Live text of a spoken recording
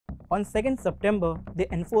On 2nd September, the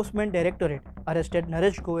Enforcement Directorate arrested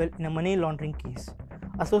Naresh Goyal in a money laundering case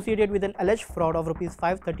associated with an alleged fraud of Rs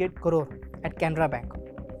 538 crore at Canara Bank.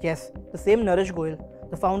 Yes, the same Naresh Goyal,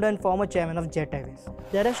 the founder and former chairman of Jet Airways.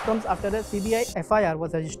 The arrest comes after a CBI FIR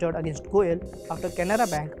was registered against Goyal after Canara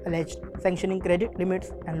Bank alleged sanctioning credit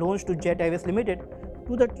limits and loans to Jet Airways Limited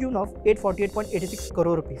to the tune of 848.86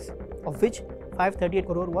 crore rupees, of which 538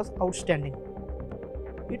 crore was outstanding.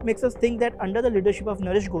 It makes us think that under the leadership of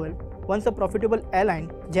Naresh Goyal, once a profitable airline,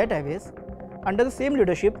 Jet Airways, under the same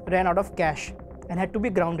leadership ran out of cash and had to be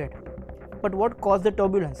grounded. But what caused the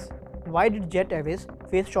turbulence? Why did Jet Airways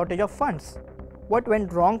face shortage of funds? What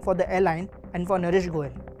went wrong for the airline and for Naresh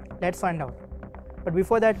Goyal? Let's find out. But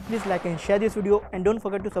before that, please like and share this video and don't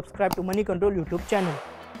forget to subscribe to Moneycontrol YouTube channel.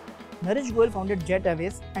 Naresh Goyal founded Jet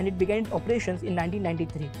Airways and it began its operations in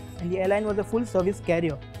 1993, and the airline was a full-service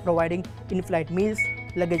carrier providing in-flight meals,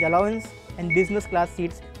 luggage allowance and business class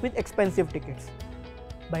seats with expensive tickets.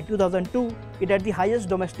 By 2002, it had the highest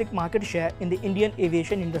domestic market share in the Indian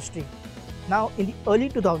aviation industry. Now, in the early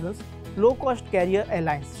 2000s, low-cost carrier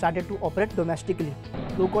airlines started to operate domestically.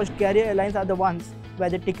 Low-cost carrier airlines are the ones where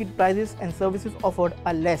the ticket prices and services offered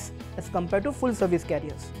are less as compared to full-service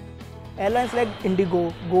carriers. Airlines like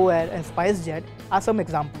Indigo, GoAir and SpiceJet are some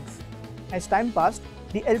examples. As time passed,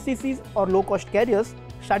 the LCCs or low-cost carriers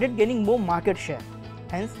started gaining more market share.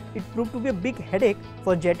 Hence, it proved to be a big headache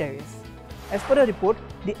for Jet Airways. As per a report,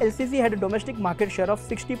 the LCC had a domestic market share of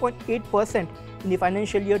 60.8% in the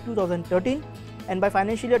financial year 2013, and by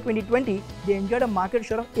financial year 2020, they enjoyed a market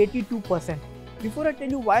share of 82%. Before I tell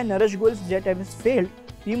you why Naresh Goyal's Jet Airways failed,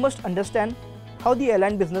 we must understand how the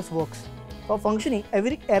airline business works. For functioning,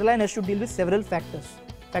 every airline has to deal with several factors.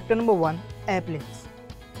 Factor number 1, airplanes.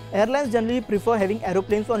 Airlines generally prefer having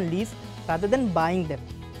aeroplanes on lease rather than buying them.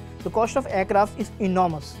 The cost of aircraft is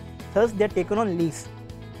enormous, thus they are taken on lease.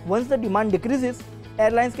 Once the demand decreases,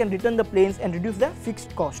 airlines can return the planes and reduce their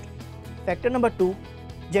fixed cost. Factor number 2,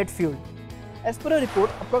 jet fuel. As per a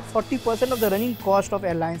report, approximately 40% of the running cost of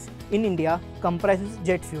airlines in India comprises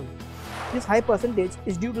jet fuel. This high percentage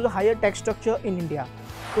is due to the higher tax structure in India.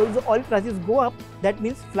 So if the oil prices go up, that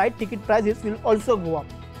means flight ticket prices will also go up.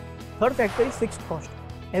 Third factor is fixed cost.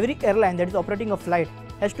 Every airline that is operating a flight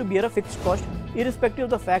has to bear a fixed cost irrespective of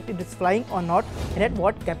the fact it is flying or not and at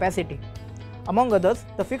what capacity. Among others,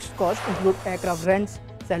 the fixed costs include aircraft rents,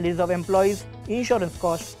 salaries of employees, insurance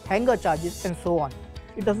costs, hangar charges and so on.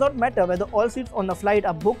 It does not matter whether all seats on the flight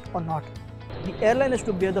are booked or not. The airline has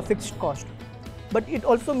to bear the fixed cost. But it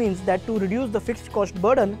also means that to reduce the fixed cost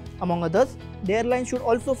burden, among others, the airline should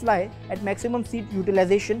also fly at maximum seat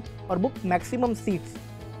utilization or book maximum seats.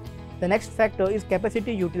 The next factor is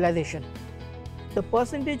capacity utilization. The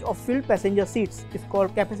percentage of filled passenger seats is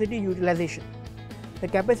called capacity utilization. The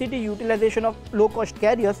capacity utilization of low-cost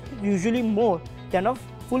carriers is usually more than of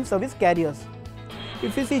full-service carriers.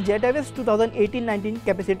 If you see Jet Airways 2018-19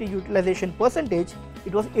 capacity utilization percentage,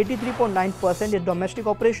 it was 83.9% in domestic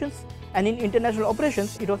operations, and in international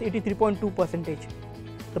operations it was 83.2%.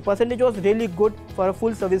 The percentage was really good for a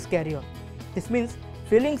full-service carrier. This means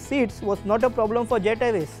filling seats was not a problem for Jet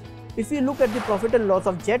Airways. If we look at the profit and loss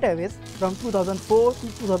of Jet Airways from 2004 to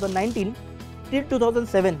 2019 till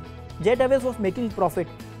 2007, Jet Airways was making profit.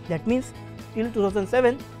 That means till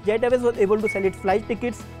 2007, Jet Airways was able to sell its flight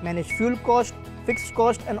tickets, manage fuel cost, fixed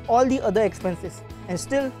cost and all the other expenses, and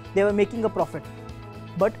still they were making a profit.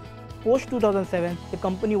 But post 2007, the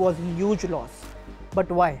company was in huge loss. But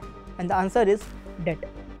why? And the answer is debt.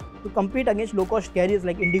 To compete against low-cost carriers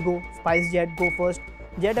like Indigo, SpiceJet, Go First,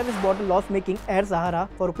 Jet Airways bought a loss-making Air Sahara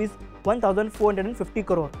for Rs 1,450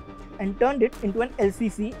 crore and turned it into an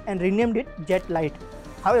LCC and renamed it Jet Light.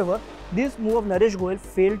 However, this move of Naresh Goyal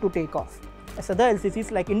failed to take off, as other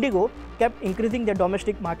LCCs like Indigo kept increasing their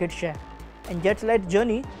domestic market share, and Jet Light's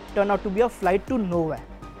journey turned out to be a flight to nowhere.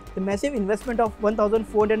 The massive investment of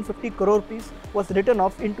 1,450 crore rupees was written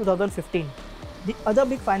off in 2015. The other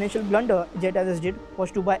big financial blunder Jet Airways did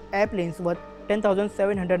was to buy airplanes worth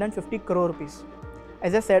 10,750 crore rupees.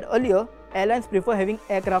 As I said earlier, airlines prefer having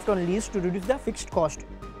aircraft on lease to reduce their fixed cost,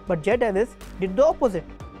 but Jet Airways did the opposite.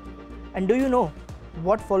 And do you know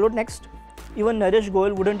what followed next? Even Naresh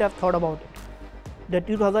Goyal wouldn't have thought about it. The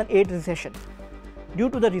 2008 recession. Due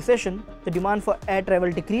to the recession, the demand for air travel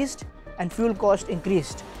decreased and fuel cost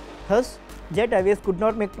increased. Thus, Jet Airways could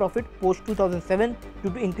not make profit post 2007 due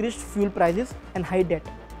to increased fuel prices and high debt.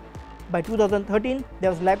 By 2013, there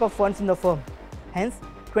was lack of funds in the firm. Hence,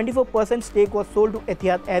 24% stake was sold to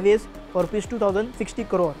Etihad Airways for Rs 2,060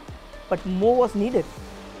 crore. But more was needed.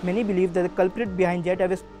 Many believe that the culprit behind Jet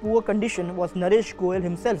Airways' poor condition was Naresh Goyal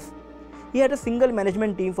himself. He had a single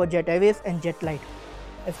management team for Jet Airways and Jet Light.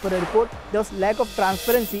 As per a report, there was lack of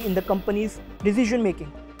transparency in the company's decision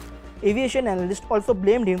making. Aviation analysts also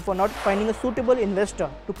blamed him for not finding a suitable investor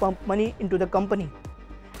to pump money into the company.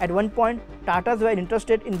 At one point, Tatas were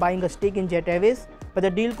interested in buying a stake in Jet Airways, but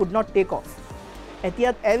the deal could not take off.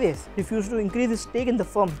 Etihad Airways refused to increase its stake in the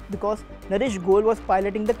firm because Naresh Goyal was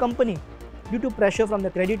piloting the company. Due to pressure from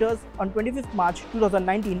the creditors, on 25th March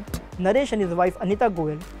 2019, Naresh and his wife Anita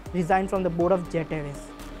Goyal resigned from the board of Jet Airways.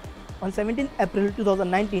 On 17 April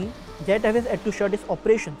 2019, Jet Airways had to shut its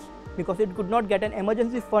operations because it could not get an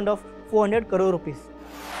emergency fund of 400 crore rupees.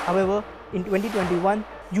 However, in 2021,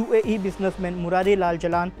 UAE businessman Murari Lal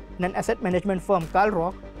Jalan and an asset management firm Carl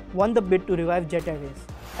Rock won the bid to revive Jet Airways.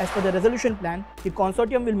 As per the resolution plan, the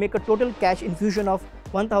consortium will make a total cash infusion of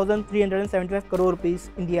 1,375 crore rupees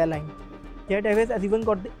in the airline. Jet Airways has even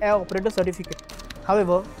got the air operator certificate.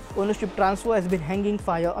 However, ownership transfer has been hanging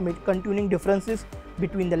fire amid continuing differences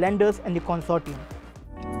between the lenders and the consortium.